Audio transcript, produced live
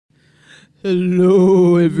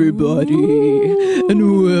Hello, everybody,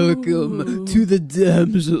 and welcome to the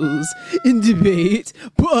Damsels in Debate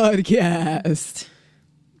podcast.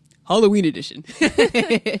 Halloween edition.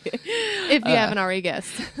 If you haven't already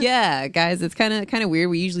guessed. Yeah, guys, it's kind of weird.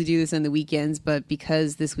 We usually do this on the weekends, but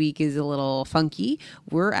because this week is a little funky,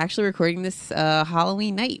 we're actually recording this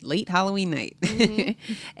Halloween night, late Halloween night.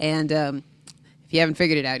 Mm-hmm. And if you haven't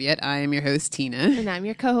figured it out yet, I am your host, Tina. And I'm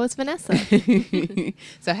your co-host, Vanessa.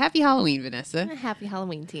 So happy Halloween, Vanessa. Happy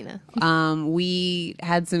Halloween, Tina. We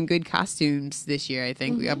had some good costumes this year, I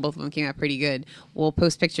think. Mm-hmm. Both of them came out pretty good. We'll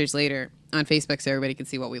post pictures later on Facebook so everybody can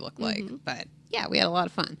see what we look like. Mm-hmm. But yeah, we had a lot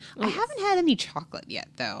of fun. I haven't had any chocolate yet,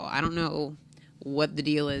 though. I don't know what the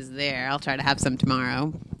deal is there. I'll try to have some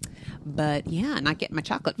tomorrow. But yeah, not getting my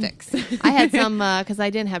chocolate fix. I had some because I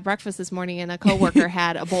didn't have breakfast this morning, and a coworker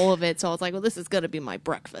had a bowl of it. So I was like, "Well, this is going to be my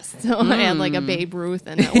breakfast." So I had like a Babe Ruth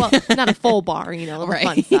and not a full bar, the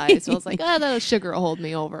fun size. So I was like, "Oh, the sugar will hold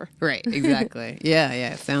me over." Right, exactly.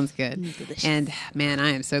 Yeah, sounds good. Delicious. And man,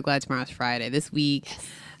 I am so glad tomorrow's Friday. This week,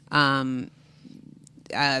 we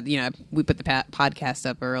put the podcast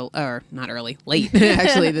up late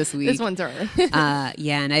actually this week. This one's early.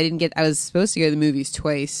 Yeah, and I was supposed to go to the movies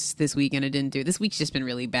twice this week, and I didn't do it. This week's just been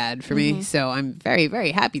really bad for me, so I'm very,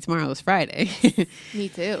 very happy tomorrow is Friday. Me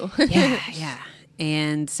too. Yeah.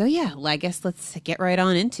 And so, yeah, I guess let's get right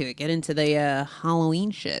on into it. Get into the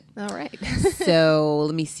Halloween shit. All right. So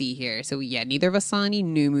let me see here. So, yeah, neither of us saw any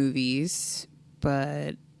new movies,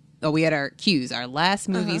 but... Oh, we had our cues, our last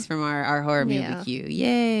movies from our horror movie queue.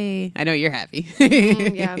 Yay. I know you're happy.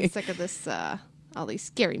 Yeah, I'm sick of this, all these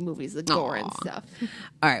scary movies, the gore and stuff.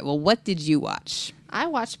 All right, well, what did you watch? I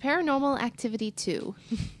watched Paranormal Activity 2.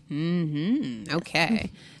 Mm-hmm.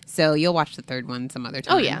 Okay. So you'll watch the third one some other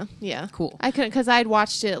time. Oh, yeah. Cool. I couldn't, because I'd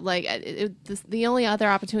watched it, the only other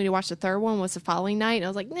opportunity to watch the third one was the following night. And I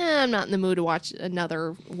was like, nah, I'm not in the mood to watch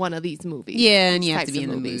another one of these movies. Yeah, and you have to be in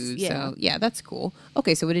the movies. mood. Yeah. So, yeah, that's cool.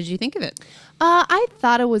 Okay, so what did you think of it? I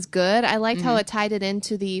thought it was good. I liked how it tied it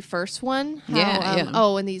into the first one. Yeah.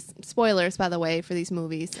 Oh, and these spoilers, by the way, for these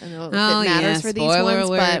movies. I know it matters for these Spoiler ones,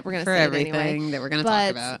 alert but we're going to for say everything it anyway. that we're going to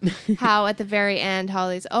talk about. How at the very end, how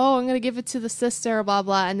these, I'm going to give it to the sister, blah,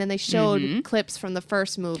 blah. And then they showed clips from the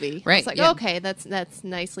first movie. Right. It's like, okay, that's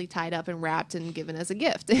nicely tied up and wrapped and given as a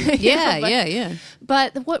gift. Yeah.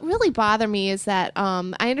 But what really bothered me is that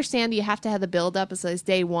I understand you have to have the build up as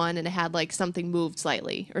day one, and it had like something moved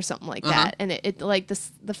slightly or something like that, and it like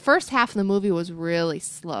the first half of the movie was really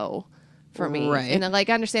slow for me, right? And I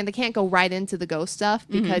understand they can't go right into the ghost stuff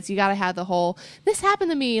because you got to have the whole this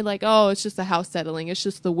happened to me, like, oh, it's just the house settling, it's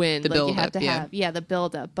just the wind, you have to have the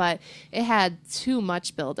build up, but it had too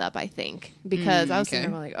much build up, I think, because I was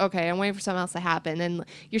sitting there like, okay, I'm waiting for something else to happen, and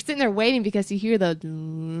you're sitting there waiting because you hear the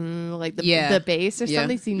bass or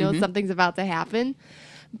something, so you know something's about to happen.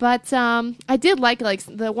 But I did like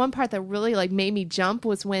the one part that really like made me jump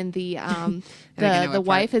was when the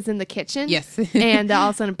wife is in the kitchen. Yes. And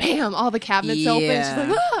all of a sudden, bam, all the cabinets open. She's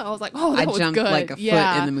like, I was like, oh, that was good. I jumped like a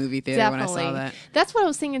foot in the movie theater definitely. when I saw that. That's what I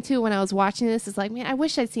was thinking too when I was watching this. Is like, man, I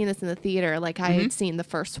wish I'd seen this in the theater like I had seen the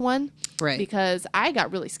first one. Right. Because I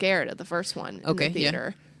got really scared of the first one in the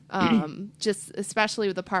theater. Yeah. Just especially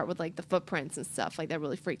with the part with like the footprints and stuff, like that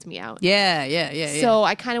really freaked me out. Yeah. So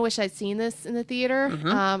I kind of wish I'd seen this in the theater.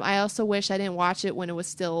 I also wish I didn't watch it when it was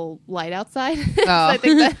still light outside. So I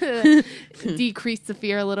think that decreased the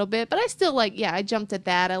fear a little bit. But I still I jumped at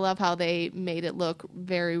that. I love how they made it look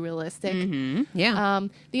very realistic. Yeah.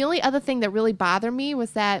 The only other thing that really bothered me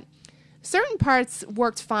was that certain parts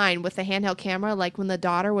worked fine with the handheld camera, like when the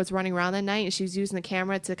daughter was running around that night and she was using the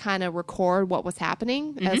camera to kind of record what was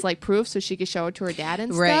happening as like proof so she could show it to her dad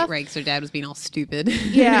and stuff. Right, because her dad was being all stupid.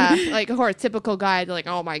 Yeah, like a typical guy, like,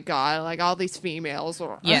 oh my God, like all these females.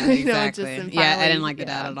 Or, exactly. I didn't like the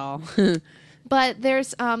dad at all. But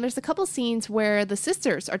there's a couple scenes where the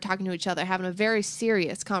sisters are talking to each other, having a very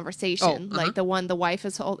serious conversation. Like the wife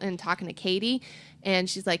is talking to Katie, and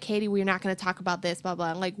she's like, Katie, we're not going to talk about this, blah,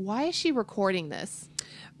 blah. I'm like, why is she recording this?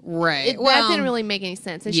 Right. That didn't really make any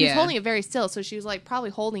sense. And she was holding it very still, so she was like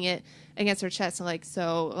probably holding it against her chest, and like,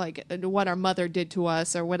 so like what our mother did to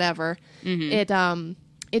us or whatever.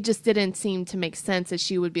 It just didn't seem to make sense that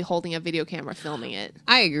she would be holding a video camera filming it.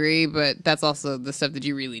 I agree, but that's also the stuff that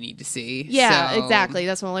you really need to see. Yeah, so. Exactly.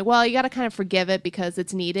 That's what I'm like, well, you got to kind of forgive it because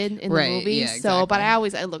it's needed in the movie. Yeah, exactly. So, but I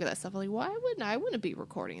look at that stuff, I'm like, why wouldn't I wouldn't be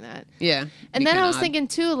recording that? Yeah. And then I was thinking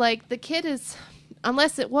too, like the kid is,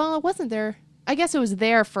 it wasn't their I guess it was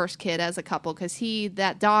their first kid as a couple because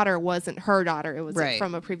that daughter wasn't her daughter. It was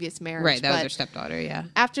from a previous marriage. Right, that was her stepdaughter, yeah.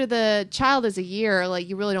 After the child is a year, like,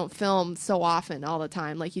 you really don't film so often all the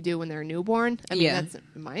time like you do when they're a newborn. I mean, that's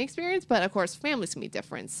my experience, but of course, families can be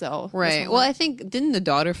different, so. Right. Well, I think, didn't the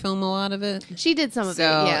daughter film a lot of it? She did some of it,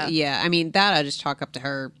 yeah. Yeah, I mean, that I just chalk up to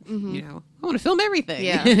her, you know, I want to film everything.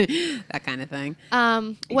 Yeah. That kind of thing.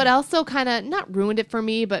 What also kind of, not ruined it for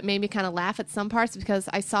me, but made me kind of laugh at some parts because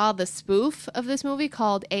I saw the spoof of this movie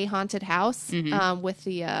called A Haunted House with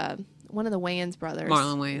the one of the Wayans brothers.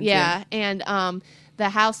 Marlon Wayans. Yeah. And the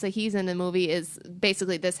house that he's in the movie is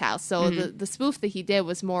basically this house. So the spoof that he did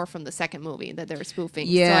was more from the second movie that they were spoofing.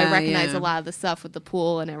 Yeah, so I recognize a lot of the stuff with the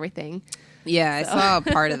pool and everything. Yeah, so. I saw a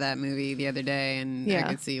part of that movie the other day, and I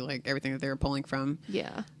could see like everything that they were pulling from.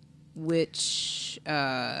 Yeah. Which,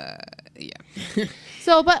 yeah.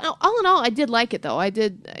 So, but all in all, I did like it, though. I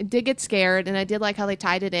did get scared, and I did like how they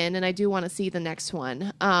tied it in, and I do want to see the next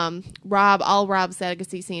one. Rob said,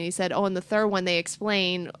 because he's seen, he said, oh, in the third one, they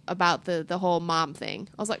explain about the whole mom thing.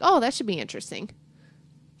 I was like, oh, that should be interesting.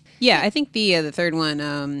 Yeah, I think the third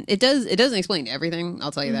one, it doesn't explain everything,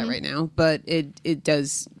 I'll tell you that right now, but it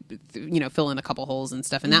does, you know, fill in a couple holes and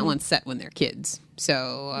stuff, and that one's set when they're kids.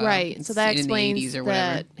 So right, so that explains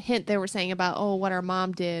the hint they were saying about what our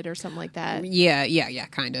mom did or something like that. Yeah,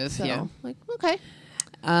 kind of. So, yeah, like, okay.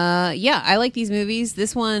 Yeah, I like these movies.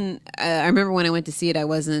 This one, I remember when I went to see it, I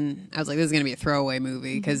was like, this is going to be a throwaway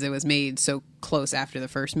movie because it was made so close after the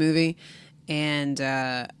first movie, and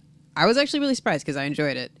I was actually really surprised because I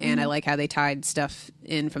enjoyed it, and I like how they tied stuff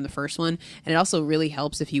in from the first one, and it also really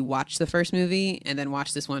helps if you watch the first movie and then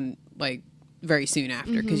watch this one like very soon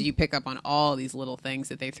after, because you pick up on all these little things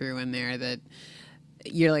that they threw in there that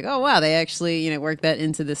you're like, oh wow, they actually, you know, worked that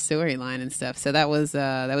into the storyline and stuff. So that was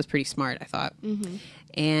pretty smart, I thought.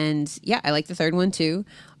 And yeah, I like the third one too.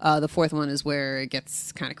 The fourth one is where it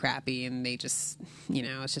gets kind of crappy, and they just, you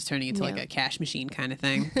know, it's just turning into like a cash machine kind of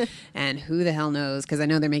thing. And who the hell knows? Because I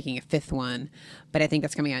know they're making a fifth one, but I think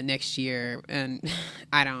that's coming out next year, and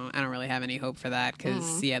I don't really have any hope for that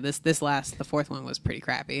because the fourth one was pretty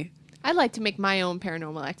crappy. I'd like to make my own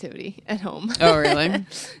Paranormal Activity at home. Oh, really?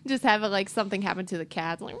 Just have it like something happen to the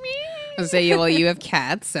cats. Like, I was say, well, you have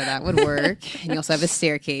cats, so that would work. And you also have a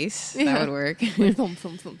staircase. That would work. Thump,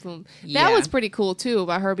 thump, thump, thump. Yeah. That was pretty cool, too,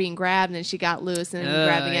 about her being grabbed and then she got loose and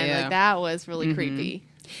grabbed again. Yeah. Like, that was really creepy.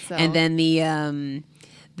 So. And then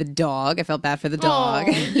the dog. I felt bad for the dog.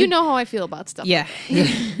 Oh, you know how I feel about stuff. Yeah,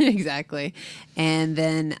 exactly. And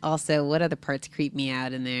then also, what other parts creep me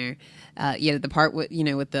out in there? The part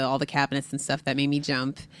with all the cabinets and stuff that made me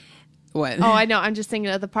jump. What? Oh, I know. I'm just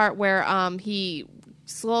thinking of the part where he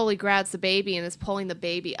slowly grabs the baby and is pulling the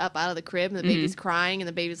baby up out of the crib, and the baby's crying, and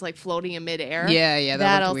the baby's like floating in midair. Yeah,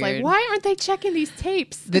 that I was weird. Like, why aren't they checking these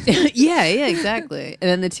tapes? Yeah, exactly. And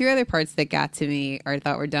then the two other parts that got to me, or I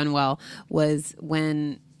thought were done well, was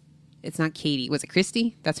when. It's not Katie. Was it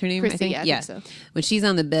Christy? That's her name, Christy, I think? Yeah, I think so. When she's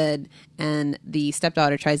on the bed and the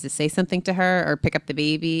stepdaughter tries to say something to her or pick up the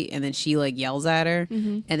baby, and then she like yells at her,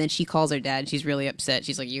 and then she calls her dad, and she's really upset.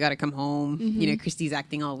 She's like, you got to come home. You know, Christy's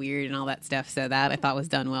acting all weird and all that stuff. So that I thought was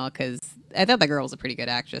done well, because I thought the girl was a pretty good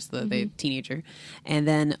actress, the teenager. And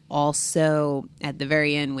then also at the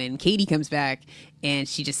very end when Katie comes back, and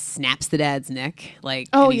she just snaps the dad's neck, like,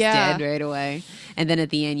 and he's dead right away. And then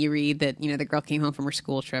at the end, you read that, the girl came home from her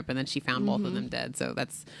school trip, and then she found both of them dead. So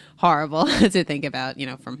that's horrible to think about,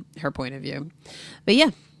 from her point of view. But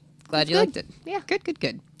yeah, glad you liked it. Yeah.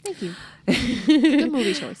 Good. Thank you. Good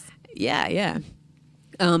movie choice. Yeah.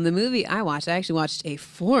 The movie I actually watched a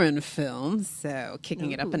foreign film, so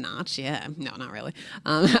kicking it up a notch. Yeah, no, not really.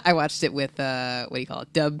 I watched it with what do you call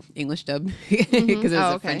it? English dub, because it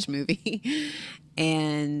was a French movie,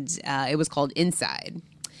 and it was called Inside.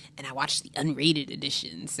 And I watched the unrated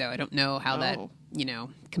edition, so I don't know how that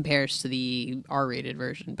compares to the R-rated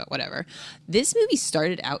version, but whatever. This movie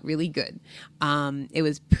started out really good. It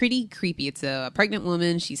was pretty creepy. It's a pregnant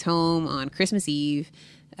woman. She's home on Christmas Eve.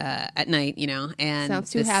 At night, and sounds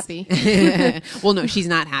too happy. Well, no, she's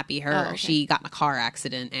not happy. She got in a car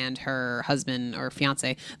accident, and her husband or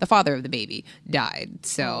fiance, the father of the baby, died.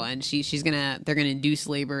 So, and they're gonna induce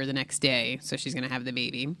labor the next day, so she's gonna have the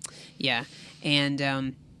baby. Yeah,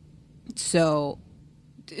 and so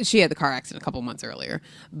she had the car accident a couple months earlier.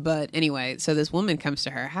 But anyway, so this woman comes to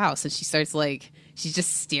her house, and she starts she's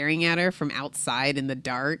just staring at her from outside in the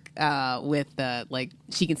dark, with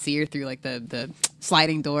she can see her through the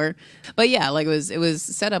sliding door. But yeah, it was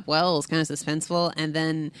set up well. It was kind of suspenseful, and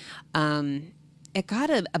then it got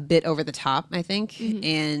a bit over the top, I think,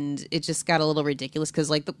 and it just got a little ridiculous because,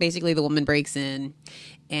 like, basically the woman breaks in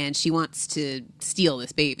and she wants to steal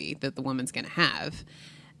this baby that the woman's going to have.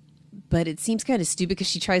 But it seems kind of stupid because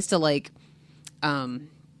she tries to, like,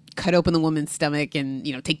 cut open the woman's stomach and,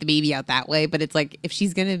 you know, take the baby out that way. But it's like, if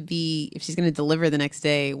she's going to deliver the next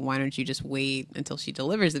day, why don't you just wait until she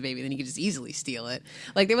delivers the baby? Then you could just easily steal it.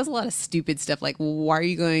 Like, there was a lot of stupid stuff. Like, why are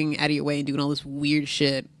you going out of your way and doing all this weird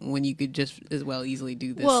shit when you could just as well easily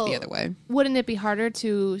do this the other way? Wouldn't it be harder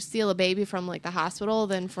to steal a baby from, like, the hospital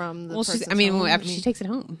than from the person's home? After she takes it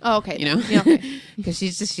home. Oh, okay. You know? Yeah, okay. Because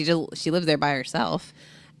she lives there by herself.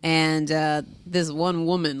 And this one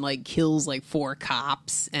woman, like, kills, like, 4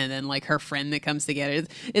 cops, and then, like, her friend that comes to get her.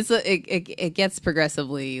 It gets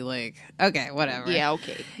progressively, like, okay, whatever. Yeah,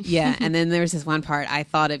 okay. Yeah, and then there's this one part, I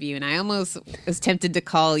thought of you, and I almost was tempted to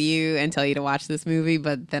call you and tell you to watch this movie,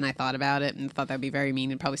 but then I thought about it and thought that would be very mean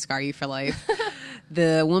and probably scar you for life.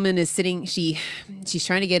 The woman is sitting, she's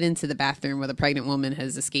trying to get into the bathroom where the pregnant woman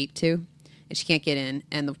has escaped to, and she can't get in,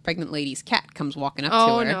 and the pregnant lady's cat comes walking up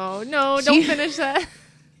to her. Oh, no, don't finish that.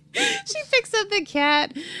 She picks up the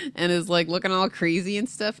cat and is like looking all crazy and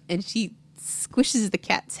stuff, and she squishes the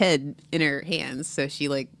cat's head in her hands, so she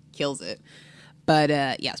like kills it. But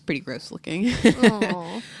yeah, it's pretty gross looking.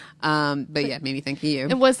 But yeah, made me think of you.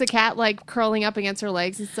 And was the cat like curling up against her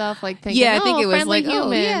legs and stuff, like thinking, I think it was like, human.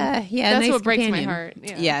 oh yeah, That's nice what breaks companion. my heart.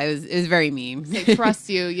 Yeah, it was very mean. They trust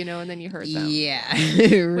you, you know, and then you hurt them. Yeah,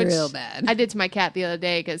 real bad. I did to my cat the other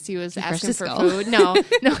day because he was asking for skull? food. No,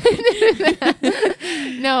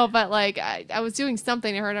 no, but like I was doing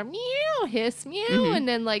something, I heard a meow, hiss, meow, and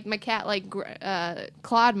then like my cat like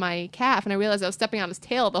clawed my calf, and I realized I was stepping on his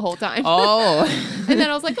tail the whole time. Oh, and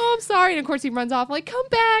then I was like, oh, I'm sorry, and of course he runs off like, come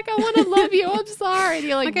back, I want to love you, I'm sorry, and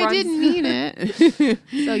he like runs. I didn't mean it.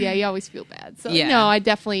 So yeah, you always feel bad. So yeah. No, I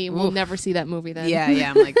definitely will never see that movie then.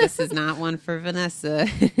 Yeah, I'm like, this is not one for Vanessa.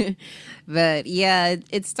 But yeah,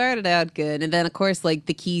 it started out good, and then of course, like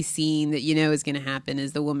the key scene that you know is going to happen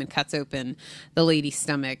is the woman cuts open the lady's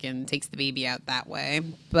stomach and takes the baby out that way.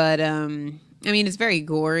 But I mean, it's very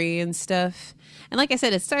gory and stuff. And like I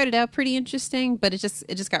said, it started out pretty interesting, but it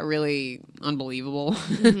just got really unbelievable.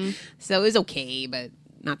 So it was okay, but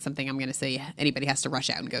not something I'm going to say anybody has to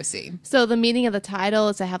rush out and go see. So the meaning of the title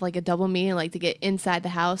is to have like a double meaning, like to get inside the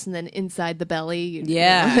house and then inside the belly.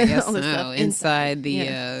 Yeah, I guess all this so. stuff. Inside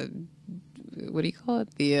the, what do you call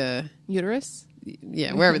it? The uterus?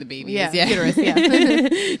 Yeah, wherever the baby is. Yeah, uterus,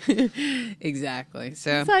 yeah. Exactly.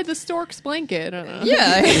 So inside the stork's blanket. I don't know.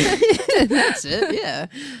 Yeah, that's it. Yeah.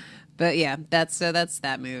 But yeah, that's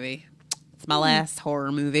that movie. It's my last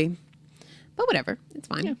horror movie. But whatever. It's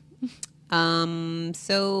fine. Yeah.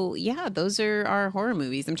 So yeah, those are our horror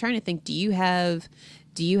movies. I'm trying to think, do you have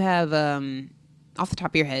off the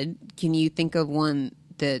top of your head, can you think of one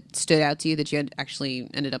that stood out to you that you actually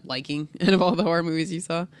ended up liking out of all the horror movies you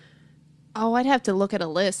saw? Oh, I'd have to look at a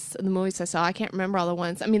list of the movies I saw. I can't remember all the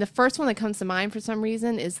ones. I mean, the first one that comes to mind for some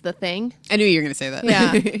reason is The Thing. I knew you were going to say that.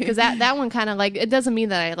 Yeah, because that one kind of like, it doesn't mean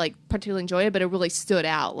that I like particularly enjoyed it, but it really stood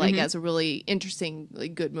out like as a really interesting,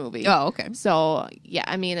 like, good movie. Oh, okay. So yeah,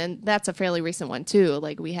 I mean, and that's a fairly recent one too.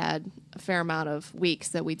 Like we had a fair amount of weeks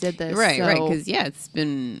that we did this. Right, because yeah, it's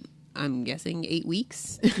been, I'm guessing 8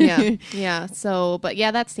 weeks. Yeah. So, but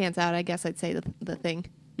yeah, that stands out. I guess I'd say The Thing.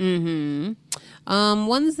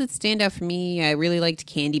 Ones that stand out for me, I really liked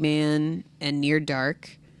Candyman and Near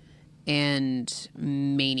Dark and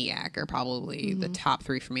Maniac are probably the top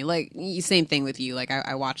 3 for me. Like, same thing with you. Like,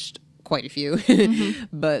 I watched quite a few,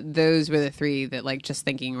 but those were the 3 that, like, just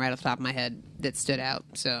thinking right off the top of my head that stood out.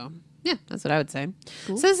 So, yeah, that's what I would say.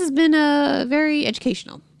 Cool. So this has been very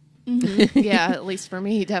educational. Yeah, at least for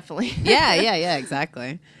me, definitely. Yeah,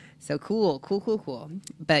 exactly. So cool.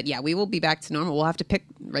 But yeah, we will be back to normal. We'll have to pick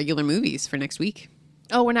regular movies for next week.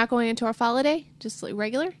 Oh, we're not going into our holiday? Just like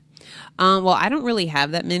regular? Well, I don't really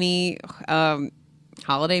have that many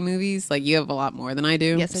holiday movies. Like, you have a lot more than I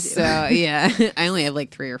do. Yes, I do. So yeah, I only have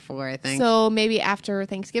like 3 or 4, I think. So maybe after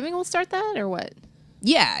Thanksgiving we'll start that, or what?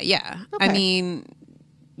 Yeah. Okay. I mean,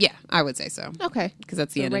 yeah, I would say so. Okay. Because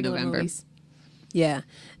that's the end of November. Movies. Yeah.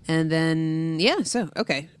 And then, yeah, so,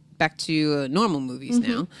 okay. Back to normal movies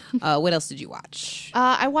now. What else did you watch?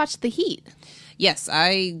 I watched The Heat. Yes,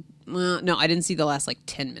 no, I didn't see the last like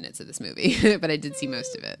 10 minutes of this movie, but I did see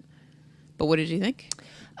most of it. But what did you think?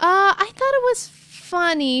 I thought it was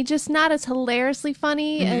funny, just not as hilariously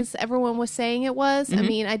funny as everyone was saying it was. I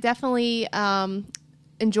mean, I definitely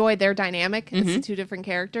enjoyed their dynamic as the 2 different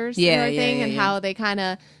characters and everything, and how they kind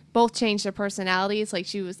of both changed their personalities. Like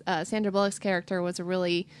she was Sandra Bullock's character was a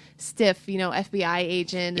really stiff, FBI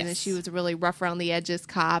agent, and then she was a really rough around the edges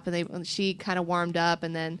cop, and she kind of warmed up,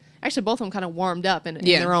 and then actually both of them kind of warmed up in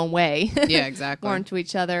their own way. Yeah, exactly. Warmed to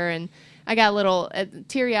each other, and I got a little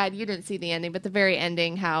teary-eyed. You didn't see the ending, but the very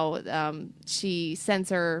ending, how she sends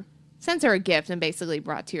her a gift and basically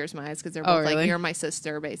brought tears to my eyes because they're both like, "You're my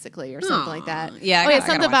sister," basically, or something like that. Yeah,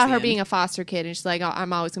 something about her being a foster kid, and she's like, "Oh,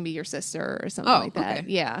 I'm always gonna be your sister," or something like that. Okay.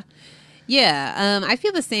 Yeah. Yeah, I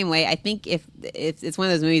feel the same way. I think if it's one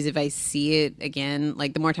of those movies, if I see it again,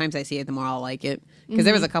 like the more times I see it, the more I'll like it. Because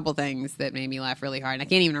there was a couple things that made me laugh really hard. And I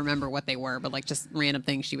can't even remember what they were, but like just random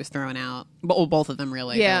things she was throwing out. Both of them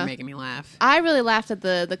really were making me laugh. I really laughed at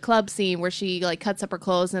the club scene where she like cuts up her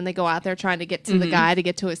clothes and then they go out there trying to get to the guy to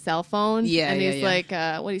get to his cell phone. Yeah, and he's like,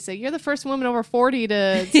 what do you say? You're the first woman over 40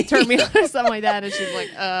 to turn me on or something like that. And she's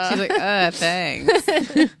like,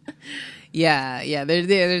 thanks. Yeah.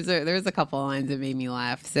 There's a couple lines that made me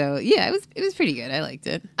laugh. So yeah, it was pretty good. I liked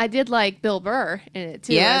it. I did like Bill Burr in it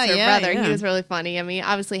too as her brother. Yeah. He was really funny. I mean,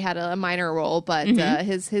 obviously had a minor role, but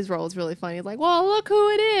his role was really funny. Like, well, look who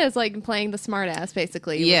it is, like playing the smartass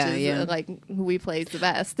basically. Which is, like who he plays the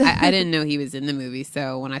best. I didn't know he was in the movie,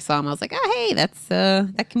 so when I saw him, I was like, oh hey, that's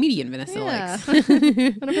that comedian Vanessa likes.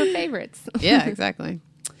 One of her favorites. Yeah, exactly.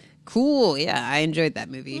 Cool. Yeah, I enjoyed that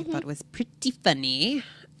movie. Thought it was pretty funny.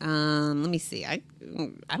 Let me see. I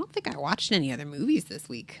don't think I watched any other movies this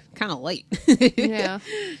week. Kind of late. Yeah.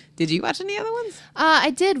 Did you watch any other ones? I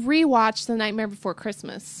did rewatch The Nightmare Before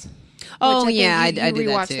Christmas. Oh yeah, I did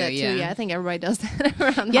that too. Yeah, I think everybody does that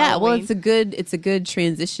around Halloween. Well, it's a good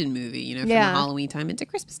transition movie, from the Halloween time into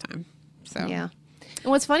Christmas time. So yeah. And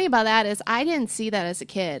what's funny about that is I didn't see that as a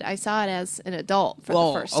kid. I saw it as an adult for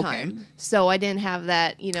the first time. So I didn't have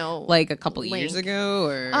that, like a couple years ago,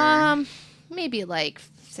 or maybe like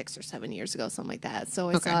 6 or 7 years ago, something like that. So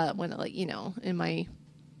I saw it when, like, in my,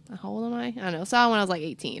 how old am I? I don't know. Saw it when I was like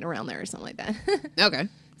 18, around there or something like that. Okay.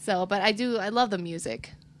 So, but I love the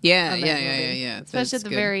music. Yeah. Especially at the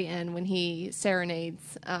very end when he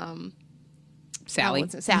serenades Sally.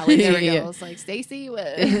 Sally, there we go. It's like, Stacy,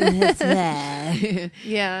 what? Yeah.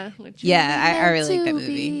 I really like that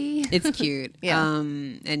movie. It's cute. Yeah.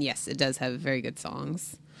 And yes, it does have very good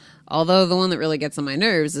songs. Although the one that really gets on my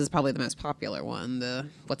nerves is probably the most popular one. The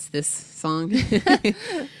What's This song?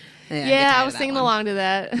 I was singing along to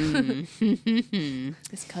that.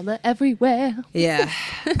 There's color everywhere. Yeah.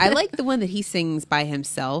 I like the one that he sings by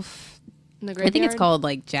himself. In the graveyard? I think it's called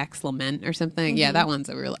like Jack's Lament or something. Yeah, that one's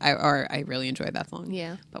I really enjoyed that song.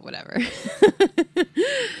 Yeah. But whatever.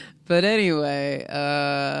 But anyway,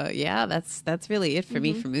 that's really it for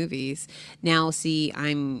me for movies. Now, see,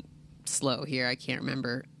 I'm slow here. I can't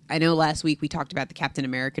remember. I know last week we talked about the Captain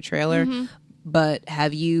America trailer, but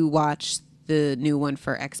have you watched the new one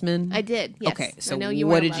for X-Men? I did. Yes. Okay, so I know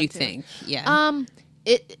what did you think? Yeah.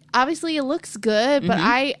 It obviously it looks good, but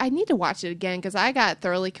I need to watch it again because I got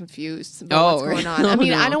thoroughly confused about what's going on. I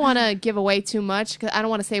mean, I don't want to give away too much because I don't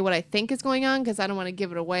want to say what I think is going on because I don't want to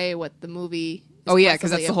give it away what the movie.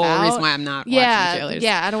 Because that's the whole reason why I'm not watching trailers.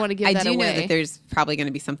 Yeah, I don't want to give that away. I do know that there's probably going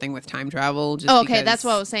to be something with time travel. Okay, that's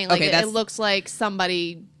what I was saying. Like, it looks like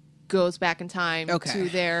somebody goes back in time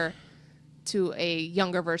to a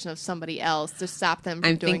younger version of somebody else to stop them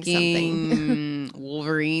from doing something.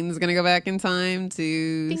 Wolverine's going to go back in time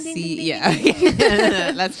to ding, see. Ding, yeah, ding,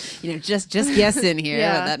 ding. that's just guessing here.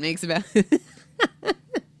 Yeah. That makes about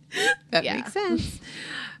makes sense.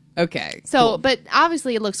 Okay. So, cool. But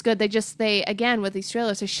obviously it looks good. They again with these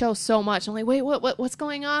trailers, they show so much. I'm like, wait, what's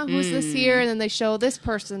going on? Who's this here? And then they show this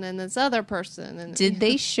person and this other person. And did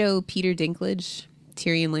they show Peter Dinklage,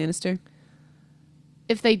 Tyrion Lannister?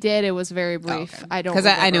 If they did, it was very brief. Okay. I don't because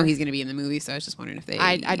I know he's going to be in the movie, so I was just wondering if they.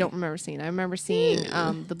 I don't remember seeing. I remember seeing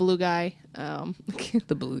the blue guy.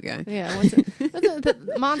 The blue guy. Yeah. What's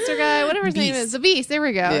the monster guy? Whatever his name is. The Beast. There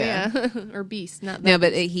we go. Yeah. Or Beast. Not that. No,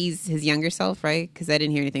 but he's his younger self, right? Because I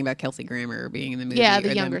didn't hear anything about Kelsey Grammer being in the movie. Yeah, the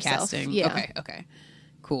or younger them casting. self. Yeah. Okay.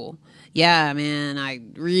 Cool. Yeah, man. I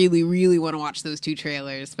really, really want to watch those two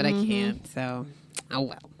trailers, but I can't. So, oh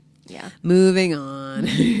well. Yeah. Moving on.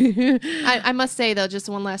 I must say, though, just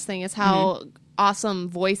one last thing is how awesome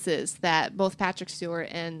voices that both Patrick Stewart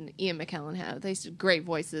and Ian McKellen have. They have great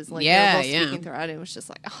voices. Like, they're both speaking throughout it. It was just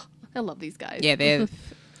like, oh, I love these guys. Yeah, they have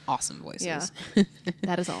awesome voices. Yeah.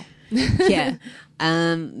 That is all. Yeah.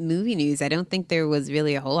 Movie news. I don't think there was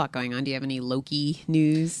really a whole lot going on. Do you have any Loki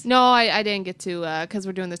news? No, I didn't get to, because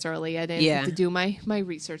we're doing this early. I didn't get to do my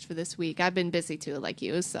research for this week. I've been busy too, like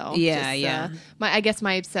you. So I guess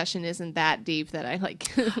my obsession isn't that deep that I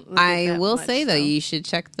like. I will say though, you should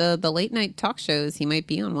check the late night talk shows. He might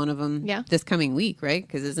be on one of them. This coming week, right?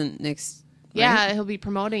 Because isn't next. Yeah, right? He'll be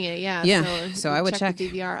promoting it. Yeah. Yeah. So I would check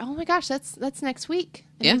the DVR. Oh my gosh, that's next week.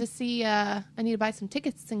 I need to see. I need to buy some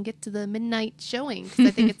tickets and get to the midnight showing because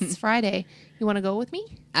I think it's Friday. You want to go with me?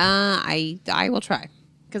 I will try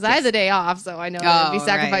because I have the day off, so I know it'll be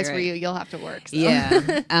sacrifice for you. You'll have to work. So.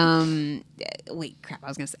 Yeah. Wait, crap! I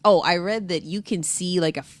was gonna say. Oh, I read that you can see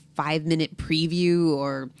like a 5-minute preview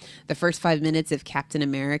or the first 5 minutes of Captain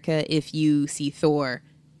America if you see Thor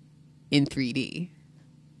in 3D.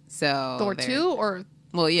 So Thor 2 or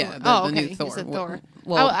the new Thor. You said Thor.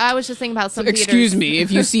 Well, I was just thinking about some theaters. Excuse me,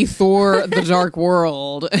 if you see Thor: The Dark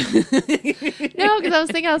World. No, because I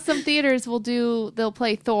was thinking of some theaters they'll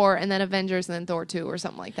play Thor and then Avengers and then Thor 2 or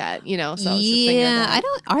something like that. You know. So are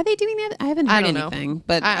they doing that? I haven't heard anything,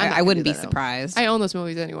 but I wouldn't be surprised. I own those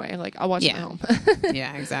movies anyway. Like I'll watch them at home.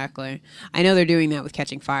 Yeah, exactly. I know they're doing that with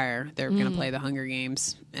Catching Fire. They're going to play the Hunger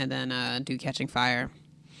Games and then do Catching Fire.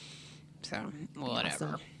 So whatever.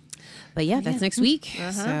 Awesome. But that's next week.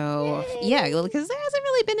 So because there hasn't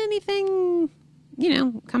really been anything,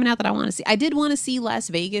 coming out that I want to see. I did want to see Las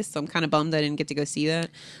Vegas, so I'm kind of bummed I didn't get to go see that.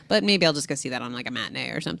 But maybe I'll just go see that on like a matinee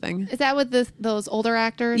or something. Is that with those older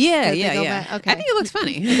actors? Yeah. Okay. I think it looks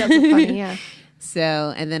funny. It does look funny, yeah.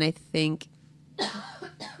 So, and then I think...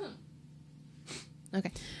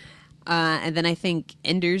 Okay. And then I think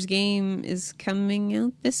Ender's Game is coming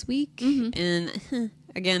out this week. Mm-hmm. And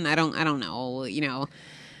again, I don't know,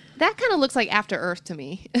 That kind of looks like After Earth to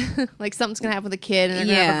me. Like something's going to happen with a kid and they're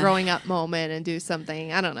going to have a growing up moment and do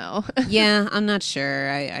something. I don't know. Yeah, I'm not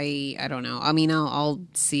sure. I don't know. I mean, I'll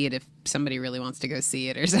see it if somebody really wants to go see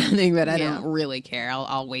it or something, but I don't really care.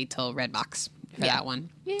 I'll wait till Redbox for that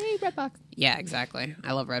one. Yay, Redbox. Yeah, exactly.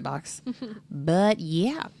 I love Redbox. But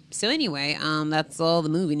yeah. So anyway, that's all the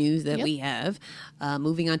movie news that we have.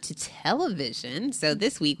 Moving on to television. So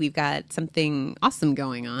this week we've got something awesome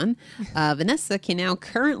going on. Vanessa can now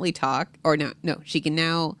currently talk, or no, she can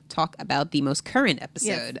now talk about the most current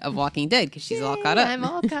episode of Walking Dead because she's all caught up. I'm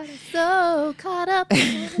all so caught up.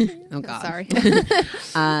 Oh God. Sorry.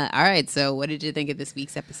 All right. So what did you think of this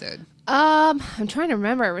week's episode? I'm trying to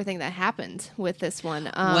remember everything that happened with this one.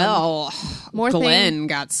 Glenn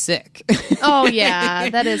got sick. Oh yeah,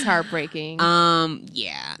 that is heartbreaking.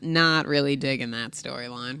 Yeah, not really digging that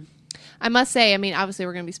storyline. I must say, I mean, obviously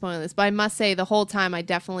we're going to be spoiling this, but I must say the whole time I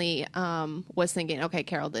definitely was thinking, okay,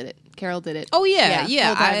 Carol did it. Oh yeah.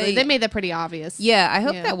 They made that pretty obvious. Yeah, I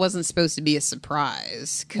hope that wasn't supposed to be a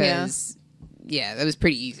surprise because. Yeah, that was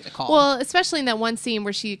pretty easy to call. Well, especially in that one scene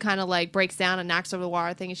where she kind of like breaks down and knocks over the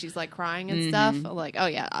water thing and she's like crying and stuff. I'm like, oh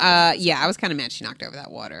yeah. I was kind of mad she knocked over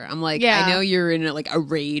that water. I'm like, I know you're in a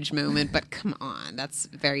rage moment, but come on, that's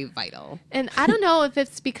very vital. And I don't know if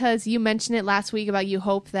it's because you mentioned it last week about you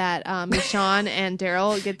hope that Michonne and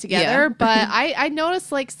Daryl get together, but I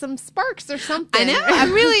noticed like some sparks or something. I know. I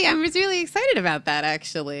was really excited about that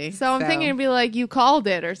actually. So I'm thinking it'd be like you called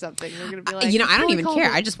it or something. You're gonna be like, I don't even care.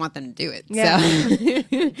 I just want them to do it. Yeah. So.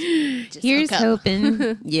 Here's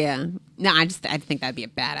hoping. Yeah. No, I think that'd be a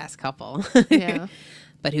badass couple. Yeah.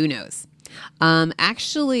 But who knows?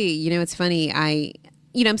 Actually, it's funny.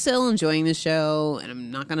 I'm still enjoying the show and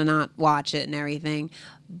I'm not going to not watch it and everything,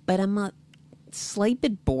 but I'm a slight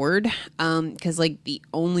bit bored. Cause the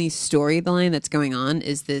only storyline that's going on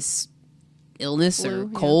is this illness or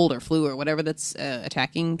cold or flu or whatever that's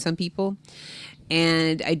attacking some people.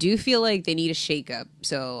 And I do feel like they need a shakeup.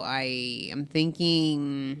 So I am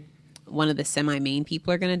thinking one of the semi-main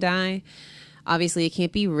people are going to die. Obviously, it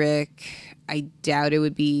can't be Rick. I doubt it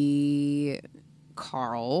would be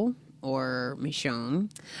Carl or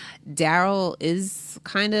Michonne. Daryl is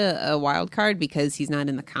kind of a wild card because he's not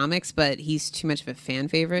in the comics, but he's too much of a fan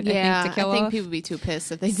favorite, I think, to kill off. I think people would be too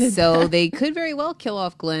pissed if they did So they could very well kill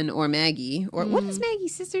off Glenn or Maggie. Or what is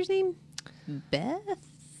Maggie's sister's name? Beth?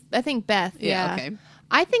 I think Beth. Yeah. Okay.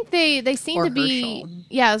 I think they seem or to be. Herschel.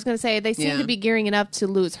 Yeah, I was going to say they seem to be gearing it up to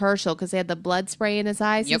lose Herschel because they had the blood spray in his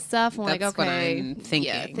eyes and stuff. I'm that's like, okay, what I'm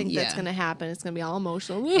thinking. I think that's going to happen. It's going to be all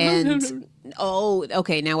emotional. And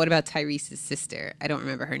okay. Now what about Tyrese's sister? I don't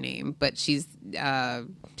remember her name, but she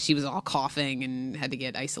was all coughing and had to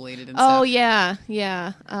get isolated and stuff. Oh yeah.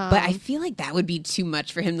 But I feel like that would be too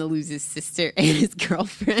much for him to lose his sister and his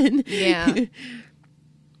girlfriend. Yeah.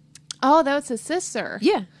 Oh, that was his sister.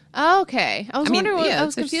 Yeah. Oh, okay. I was wondering. Yeah, I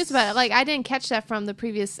was confused about it. Like, I didn't catch that from the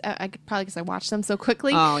previous. Probably because I watched them so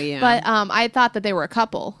quickly. Oh yeah. But I thought that they were a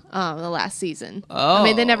couple. The last season. Oh. I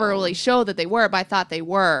mean, they never really showed that they were, but I thought they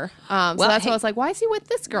were. So that's why I was like, why is he with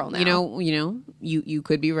this girl now? You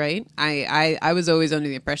could be right. I was always under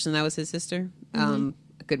the impression that was his sister. I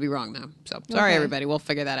could be wrong though. So sorry, everybody. We'll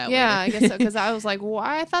figure that out. Yeah, later. I guess so. Because I was like,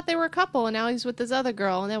 why? I thought they were a couple, and now he's with this other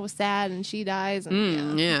girl, and that was sad, and she dies.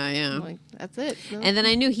 And yeah. I'm like, that's it. No. And then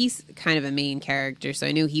I knew he's kind of a main character, so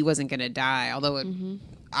I knew he wasn't going to die. Although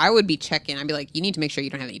I would be checking. I'd be like, you need to make sure you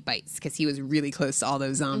don't have any bites, because he was really close to all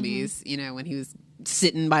those zombies. When he was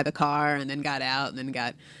sitting by the car and then got out and then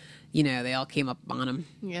got, they all came up on him.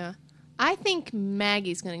 Yeah, I think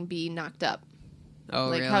Maggie's going to be knocked up. Oh,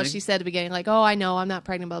 like really? how she said at the beginning, like, oh, I know I'm not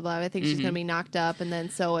pregnant, blah, blah. I think she's going to be knocked up. And then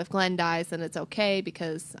so if Glenn dies, then it's okay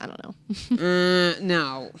because I don't know.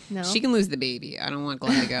 No. She can lose the baby. I don't want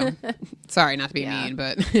Glenn to go. Sorry, not to be mean,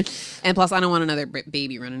 but. And plus, I don't want another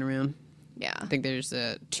baby running around. Yeah. I think there's too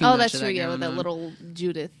much that's of that true. Yeah, with that on. Little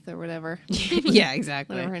Judith or whatever. Yeah,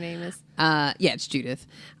 exactly. Whatever her name is. Yeah, it's Judith.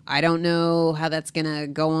 I don't know how that's going to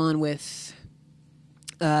go on with.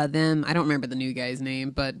 Them, I don't remember the new guy's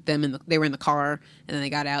name, but they were in the car and then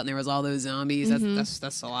they got out and there was all those zombies.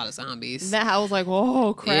 That's a lot of zombies. I was like,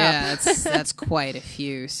 whoa, crap. Yeah, that's quite a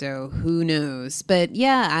few. So who knows? But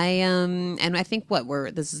yeah, and I think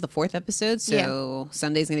this is the 4th episode, so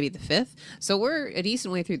Sunday's going to be the 5th. So we're a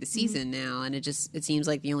decent way through the season now, and it seems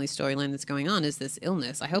like the only storyline that's going on is this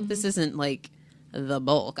illness. I hope this isn't like the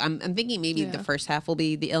bulk. I'm thinking maybe the first half will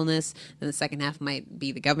be the illness, and the second half might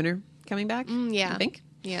be the governor coming back. Yeah. I think.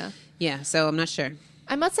 Yeah. Yeah, so I'm not sure.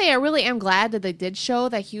 I must say I really am glad that they did show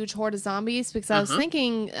that huge horde of zombies because I was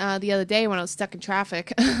thinking the other day when I was stuck in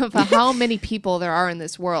traffic about how many people there are in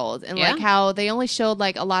this world and like how they only showed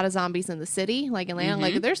like a lot of zombies in the city, like Atlanta.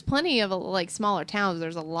 Like there's plenty of like smaller towns.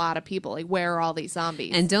 There's a lot of people. Like where are all these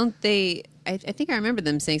zombies? And don't they? I think I remember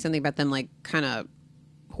them saying something about them like kind of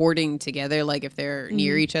hoarding together, like if they're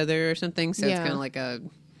near each other or something. So it's kind of like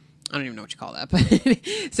I don't even know what you call that,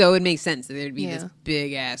 but so it would make sense that there'd be this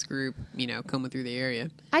big ass group, coming through the area.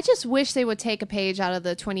 I just wish they would take a page out of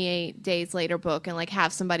the 28 Days Later book and like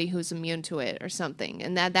have somebody who's immune to it or something,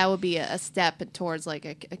 and that would be a step towards like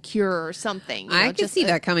a cure or something. I could see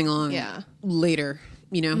that coming along later,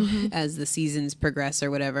 as the seasons progress or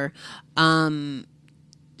whatever.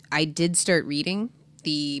 I did start reading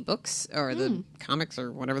the books or the comics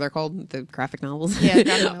or whatever they're called, the graphic novels,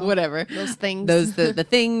 whatever, those things, the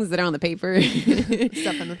things that are on the paper,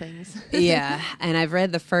 stuff in the things. Yeah, and I've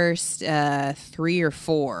read the first 3 or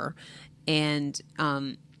 4, and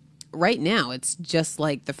right now it's just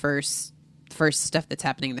like the first stuff that's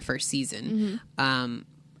happening in the first season.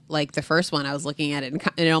 Like the first one, I was looking at it, and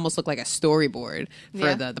it almost looked like a storyboard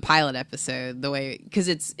for the pilot episode. The way, because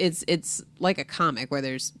it's like a comic where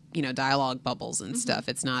there's dialogue bubbles and stuff.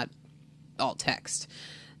 It's not all text.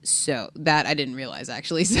 So that I didn't realize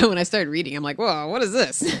actually. So when I started reading, I'm like, whoa, what is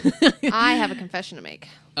this? I have a confession to make.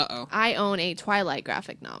 Uh-oh. I own a Twilight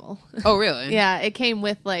graphic novel. Oh, really? Yeah, it came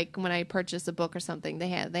with like when I purchased a book or something. They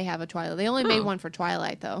have a Twilight. They only made one for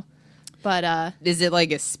Twilight though. But is it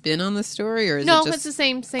like a spin on the story, or is no? it just... It's the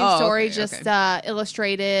same story, okay, just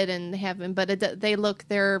illustrated, and they have. But they look.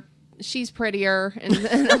 She's prettier, and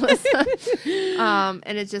and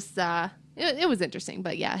it's just it was interesting.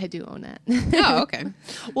 But yeah, I do own that. Oh, okay.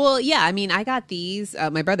 Well, yeah. I mean, I got these.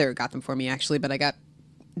 My brother got them for me actually, but I got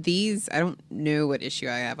these. I don't know what issue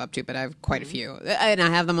I have up to, but I have quite a few, and I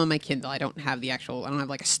have them on my Kindle. I don't have the actual. I don't have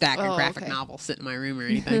like a stack of graphic novels sitting in my room or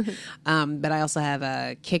anything. But I also have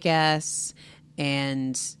a Kick-Ass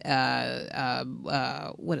and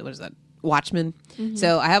what is that? Watchmen.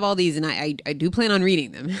 So I have all these, and I do plan on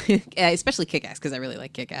reading them, especially Kick-Ass because I really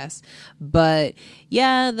like Kick-Ass. But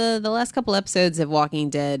yeah, the last couple episodes of Walking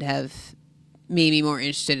Dead have made me more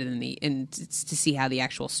interested in to see how the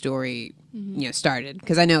actual story started,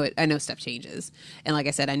 because I know stuff changes, and like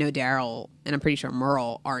I said, I know Daryl and I'm pretty sure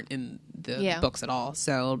Merle aren't in the books at all,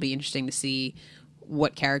 so it'll be interesting to see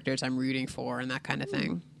what characters I'm rooting for and that kind of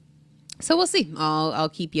thing. So we'll see. I'll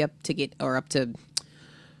keep you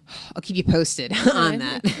I'll keep you posted on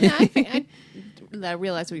that. Yeah, I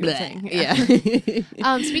realized what you were saying. Yeah.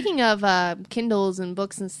 Speaking of Kindles and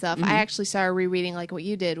books and stuff, I actually started rereading like what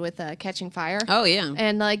you did with Catching Fire. Oh yeah,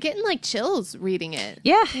 and getting like chills reading it.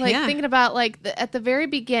 Yeah, thinking about like at the very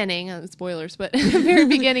beginning. Spoilers, but at the very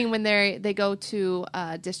beginning when they go to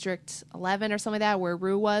District 11 or something like that, where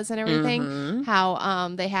Rue was and everything. How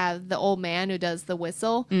they have the old man who does the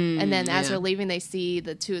whistle, and then as they're leaving, they see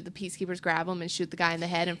the two of the peacekeepers grab him and shoot the guy in the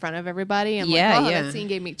head in front of everybody. I'm like, that scene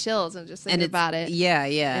gave me chills. I'm just thinking about it. it. Yeah,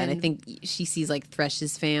 and I think she sees like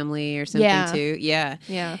Thresh's family or something too. Yeah.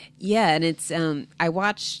 And it's I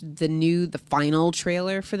watched the final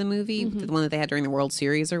trailer for the movie, the one that they had during the World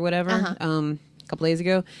Series or whatever, a couple days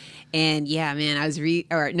ago, and yeah, man, I was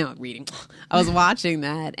reading. I was watching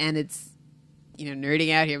that, and it's,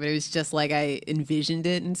 nerding out here, but it was just like I envisioned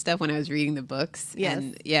it and stuff when I was reading the books. Yes.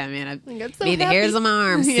 And yeah, man, I so made the hairs on my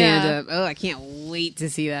arms stand up. Yeah. Oh, I can't wait to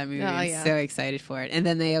see that movie. I'm so excited for it. And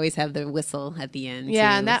then they always have the whistle at the end. Yeah,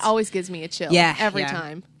 too. and that always gives me a chill. Yeah, every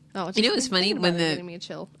time. Oh, it was funny when getting me a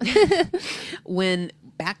chill. when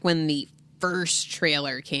the first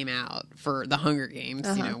trailer came out for the Hunger Games,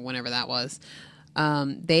 whenever that was,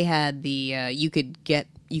 they had the you could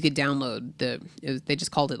download they just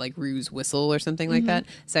called it like Ruse Whistle or something like that.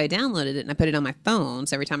 So I downloaded it and I put it on my phone.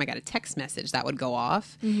 So every time I got a text message, that would go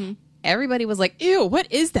off. Everybody was like, ew, what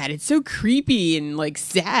is that? It's so creepy and like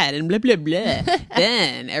sad and blah, blah, blah.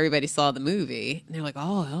 Then everybody saw the movie and they're like,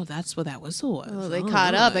 oh, that's what that whistle was. Oh, they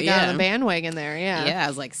caught up. They got on the bandwagon there. Yeah. Yeah. I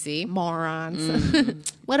was like, see? Morons.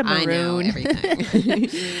 What a maroon. I know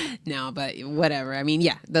everything. No, but whatever. I mean,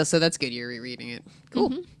 yeah. So that's good. You're rereading it.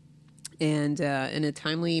 Cool. And in a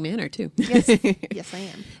timely manner too. Yes, yes, I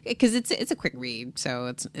am. Because it's a quick read, so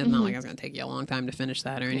it's not like it's going to take you a long time to finish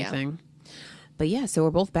that or anything. But yeah, so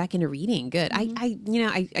we're both back into reading. Good.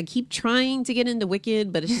 I keep trying to get into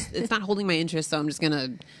Wicked, but it's not holding my interest, so I'm just going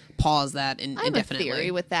to pause that indefinitely. I have a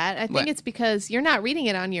theory with that. I think it's because you're not reading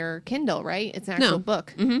it on your Kindle, right? It's an actual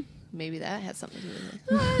book. Maybe that has something to do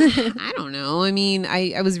with it. I don't know. I mean,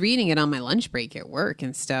 I was reading it on my lunch break at work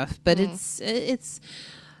and stuff, but it's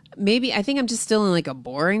maybe I think I'm just still in like a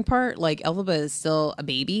boring part. Like Elphaba is still a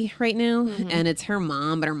baby right now, and it's her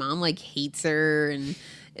mom, but her mom like hates her and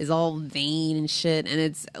is all vain and shit. And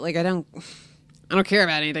it's like I don't care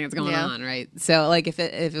about anything that's going on, right? So like if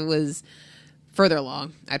it was further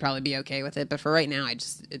along, I'd probably be okay with it. But for right now,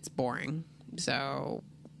 it's boring. So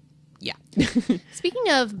yeah. Speaking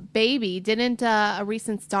of baby, didn't a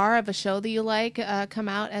recent star of a show that you like come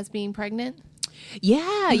out as being pregnant?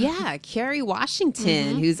 Yeah. Kerry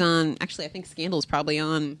Washington, who's on, actually, I think Scandal's probably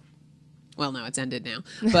on, well, no, it's ended now.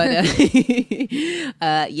 But,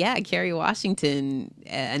 Kerry Washington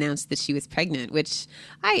announced that she was pregnant, which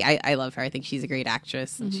I love her. I think she's a great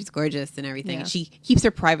actress, and she's gorgeous and everything. Yeah. She keeps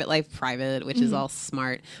her private life private, which is all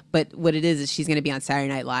smart. But what it is she's going to be on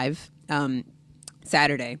Saturday Night Live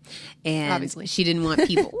Saturday, and obviously she didnn't want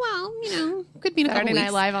people. Well, could be in a couple Saturday weeks.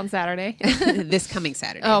 Night Live on Saturday. This coming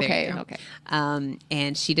Saturday. Okay.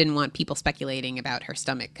 And she didn't want people speculating about her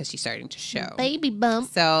stomach because she's starting to show baby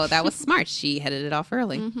bump. So that was smart. She headed it off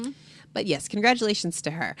early. But yes, congratulations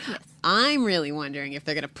to her. Yes. I'm really wondering if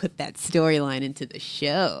they're going to put that storyline into the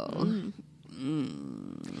show.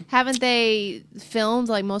 Haven't they filmed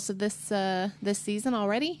like most of this season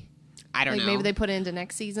already? I don't know. Maybe they put it into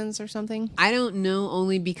next seasons or something? I don't know,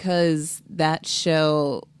 only because that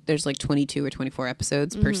show, there's like 22 or 24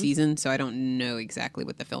 episodes per season, so I don't know exactly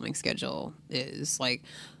what the filming schedule is. Like,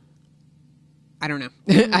 I don't know.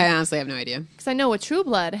 I honestly have no idea. Because I know with True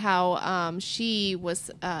Blood how she was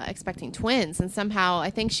expecting twins, and somehow I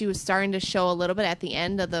think she was starting to show a little bit at the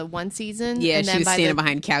end of the one season. Yeah, and she was standing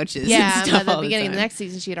behind couches. Yeah, and stuff by the beginning of the next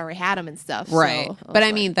season, she had already had them and stuff. Right, so but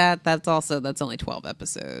I mean that's only 12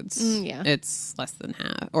 episodes. Yeah, it's less than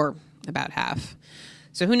half or about half.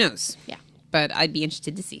 So who knows? Yeah. But I'd be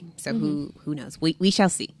interested to see. So who knows? We shall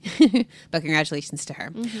see. But congratulations to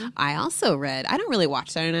her. I also read, I don't really watch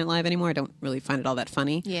Saturday Night Live anymore. I don't really find it all that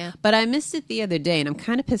funny. Yeah. But I missed it the other day, and I'm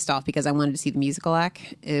kind of pissed off because I wanted to see the musical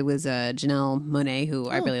act. It was Janelle Monáe, who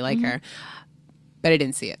I really like her. But I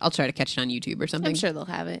didn't see it. I'll try to catch it on YouTube or something. I'm sure they'll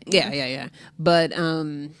have it. Yeah. But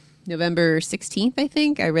November 16th, I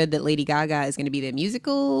think, I read that Lady Gaga is going to be the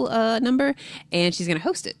musical number, and she's going to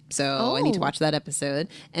host it. So I need to watch that episode.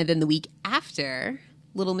 And then the week after,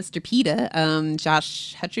 Little Mr. PETA,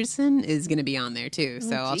 Josh Hutcherson is going to be on there, too.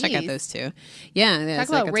 So I'll check out those two. Yeah. Talk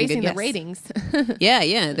about raising the ratings.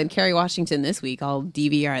 Yeah. Then Kerry Washington this week. I'll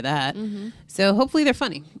DVR that. So hopefully they're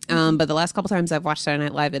funny. But the last couple times I've watched Saturday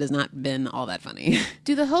Night Live, it has not been all that funny.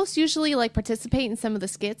 Do the hosts usually participate in some of the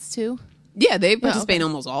skits, too? Yeah, they participate in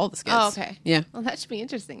almost all the skits. Oh, okay. Yeah. Well, that should be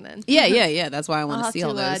interesting then. Yeah. That's why I want to see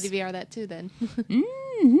all those. I'll have to DVR that too then.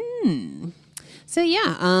 So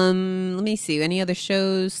yeah, let me see. Any other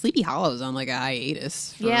shows? Sleepy Hollow's on like a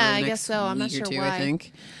hiatus. For I guess so. I'm not sure why. I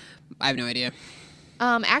think. I have no idea.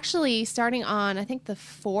 Actually, starting on I think the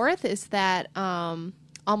 4th is that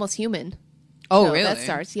Almost Human. Oh, so really? That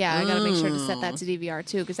starts. Yeah, I got to make sure to set that to DVR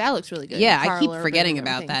too because that looks really good. Yeah, I keep forgetting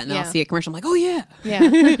about that, and I'll see a commercial. I'm like, oh yeah.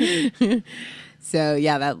 So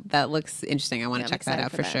yeah, that looks interesting. I want to check that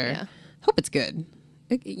out for sure. Yeah. Hope it's good.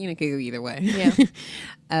 It, it could go either way. Yeah.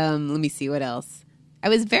 Let me see what else. I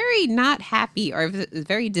was very not happy, or I was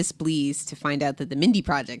very displeased to find out that the Mindy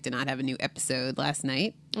Project did not have a new episode last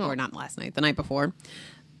night, or not last night, the night before.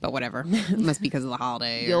 But whatever. It must be because of the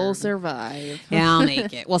holiday. You'll survive. Yeah, I'll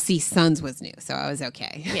make it. Well, see, Sons was new, so I was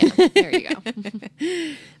okay. Yeah, there you go.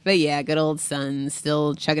 But yeah, good old Sons,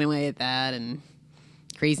 still chugging away at that, and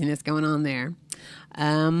craziness going on there.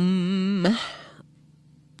 Any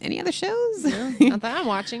other shows? No, not that I'm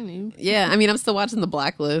watching new. Yeah, I mean, I'm still watching The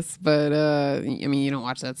Blacklist, but I mean, you don't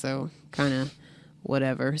watch that, so kind of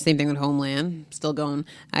whatever. Same thing with Homeland, still going.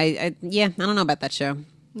 I don't know about that show.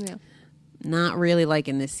 Yeah. Not really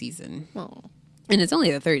liking this season. Oh. And it's only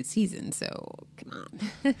the third season, so come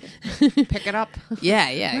on. Pick it up. Yeah,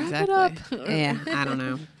 Wrap exactly. it up. Yeah, I don't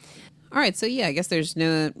know. All right, so yeah, I guess there's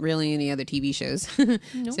no really any other TV shows. Nope.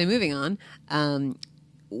 So moving on,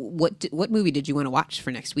 what movie did you want to watch for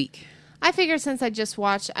next week? I figured since I just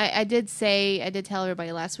watched, I did tell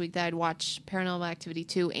everybody last week that I'd watch Paranormal Activity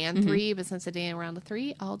 2 and 3, but since I didn't around the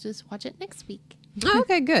 3, I'll just watch it next week. Oh,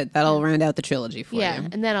 okay, good. That'll round out the trilogy for you. Yeah,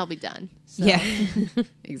 and then I'll be done. So. Yeah,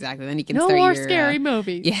 exactly. Then you can no start more your, scary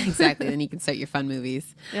movies. Yeah, exactly. Then you can start your fun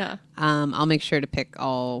movies. Yeah. I'll make sure to pick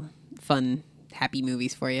all fun, happy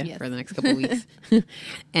movies for you for the next couple of weeks.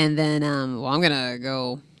 And then, I'm going to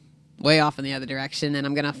go way off in the other direction, and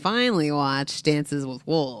I'm going to finally watch Dances with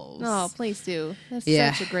Wolves. Oh, please do. That's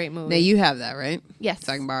such a great movie. Now, you have that, right? Yes.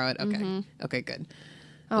 So I can borrow it? Okay. Okay, good.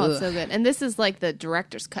 Oh, it's so good. And this is like the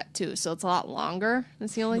director's cut, too, so it's a lot longer.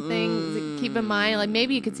 That's the only thing. Keep in mind, like,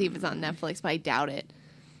 maybe you could see if it's on Netflix, but I doubt it.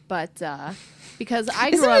 But because I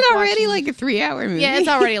grew up Isn't it already watching, like a 3-hour movie? Yeah, it's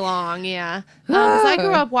already long, yeah. Because I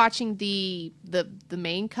grew up watching the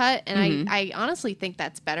main cut, and I honestly think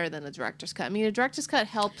that's better than the director's cut. I mean, the director's cut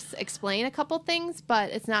helps explain a couple things, but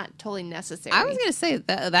it's not totally necessary. I was going to say,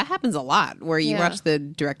 that happens a lot, where you watch the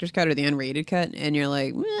director's cut or the unrated cut, and you're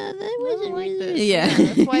like, well, that wasn't like this. Yeah.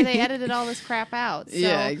 That's why they edited all this crap out. So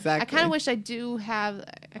yeah, exactly. I kind of wish I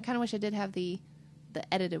did have the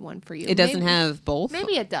edited one for you. It doesn't have both?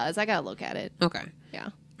 Maybe it does. I gotta look at it. Okay. Yeah.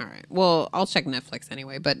 All right. Well, I'll check Netflix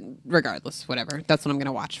anyway, but regardless, whatever. That's what I'm going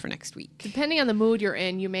to watch for next week. Depending on the mood you're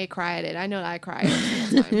in, you may cry at it. I know that I cry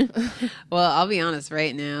every single time. Well, I'll be honest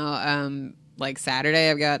right now. Like Saturday,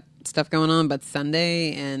 I've got stuff going on, but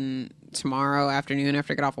Sunday and tomorrow afternoon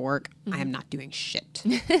after I get off of work, I am not doing shit.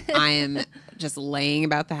 I am just laying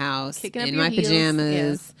about the house Kicking up in your my heels.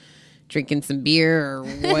 pajamas. Drinking some beer or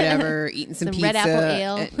whatever, eating some pizza. Red apple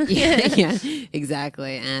ale. Yeah,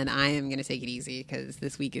 exactly. And I am going to take it easy because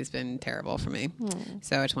this week has been terrible for me.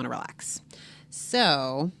 So I just want to relax.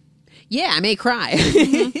 So, yeah, I may cry.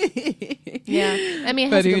 Yeah. I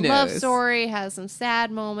mean, it has a love story, has some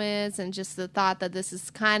sad moments, and just the thought that this is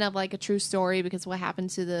kind of like a true story because what happened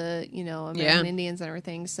to the, American Indians and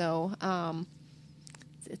everything. So,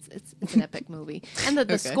 it's an epic movie, and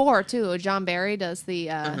the score too. John Barry does the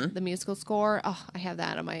musical score. Oh, I have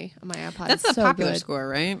that on my iPod. That's a popular score,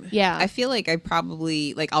 right? Yeah, I feel like I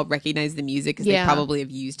probably I'll recognize the music because they probably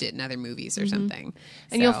have used it in other movies or something.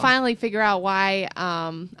 And you'll finally figure out why.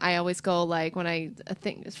 I always go like when I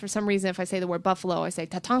think for some reason if I say the word buffalo, I say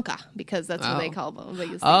Tatanka because that's what they call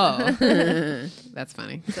them. Oh, that's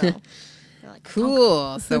funny. So. Like,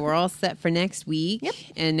 cool. So we're all set for next week. Yep.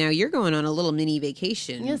 And now you're going on a little mini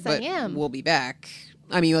vacation. Yes, but I am. We'll be back.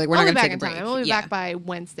 I mean, we're not going to take a break. I'll be back by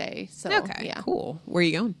Wednesday. So okay, cool. Where are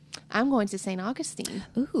you going? I'm going to St. Augustine.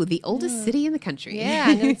 Ooh, the oldest city in the country. Yeah,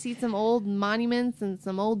 I'm going to see some old monuments and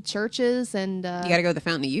some old churches. And you got to go to the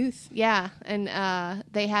Fountain of Youth. Yeah, and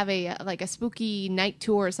they have a spooky night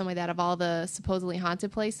tour or something like that of all the supposedly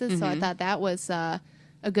haunted places. So I thought that was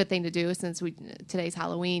a good thing to do since today's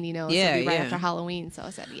Halloween, so it'll be right after Halloween. So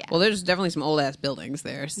I said, yeah. Well, there's definitely some old ass buildings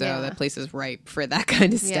there, so that place is ripe for that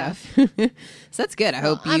kind of stuff. So that's good. I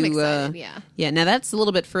hope you. I'm excited. Yeah. Now that's a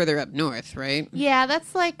little bit further up north, right? Yeah,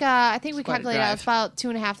 that's like I think we calculated out it's about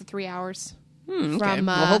 2.5 to 3 hours. Okay. From,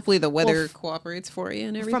 well, hopefully the weather cooperates for you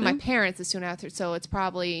and everything. From my parents, it's 2.5, so it's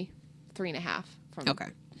probably 3.5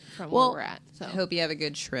 from where we're at. So I hope you have a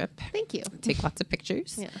good trip. Thank you. Take lots of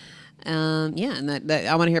pictures. Yeah. And that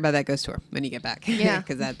I want to hear about that ghost tour when you get back. Yeah,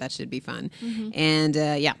 because that should be fun. And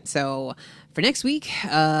so for next week,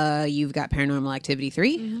 you've got Paranormal Activity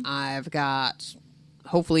 3. I've got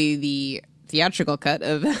hopefully the theatrical cut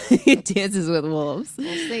of Dances with Wolves.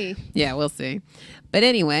 We'll see. Yeah, we'll see. But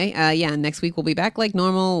anyway, next week we'll be back like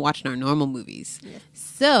normal, watching our normal movies. Yes.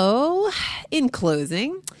 So, in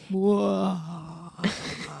closing,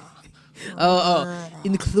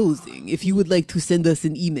 In closing, if you would like to send us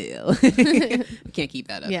an email, we can't keep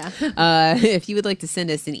that up. Yeah. If you would like to send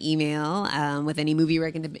us an email with any movie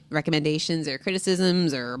recommendations or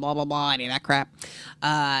criticisms or blah, blah, blah, any of that crap,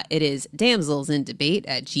 it is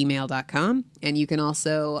damselsindebate@gmail.com. And you can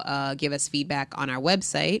also give us feedback on our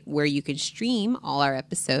website where you can stream all our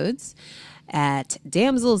episodes at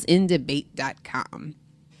damselsindebate.com.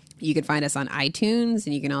 You can find us on iTunes,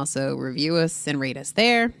 and you can also review us and rate us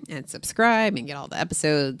there and subscribe and get all the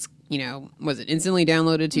episodes, was it instantly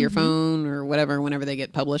downloaded to your phone or whatever, whenever they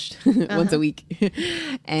get published once a week.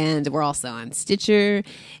 And we're also on Stitcher.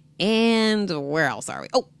 And where else are we?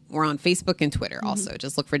 Oh, we're on Facebook and Twitter also.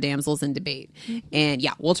 Just look for Damsels in Debate. And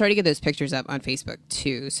yeah, we'll try to get those pictures up on Facebook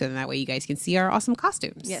too, so that way you guys can see our awesome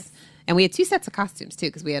costumes. Yes. And we had 2 sets of costumes too,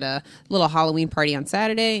 because we had a little Halloween party on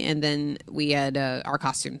Saturday, and then we had our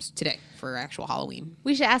costumes today for actual Halloween.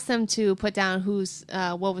 We should ask them to put down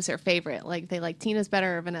what was their favorite. Like, they like Tina's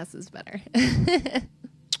better or Vanessa's better.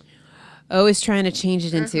 Always trying to change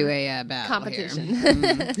it into a battle competition.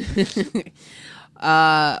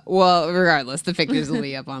 Well, regardless, the pictures will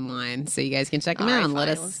be up online, so you guys can check them out and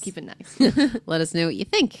let's keep it nice. let us know what you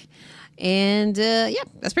think. And yeah,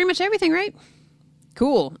 that's pretty much everything, right?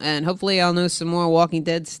 Cool. And hopefully I'll know some more Walking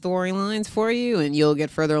Dead storylines for you, and you'll get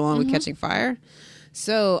further along with Catching Fire.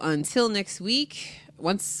 So until next week,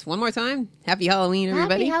 one more time, happy Halloween,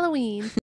 everybody. Happy Halloween.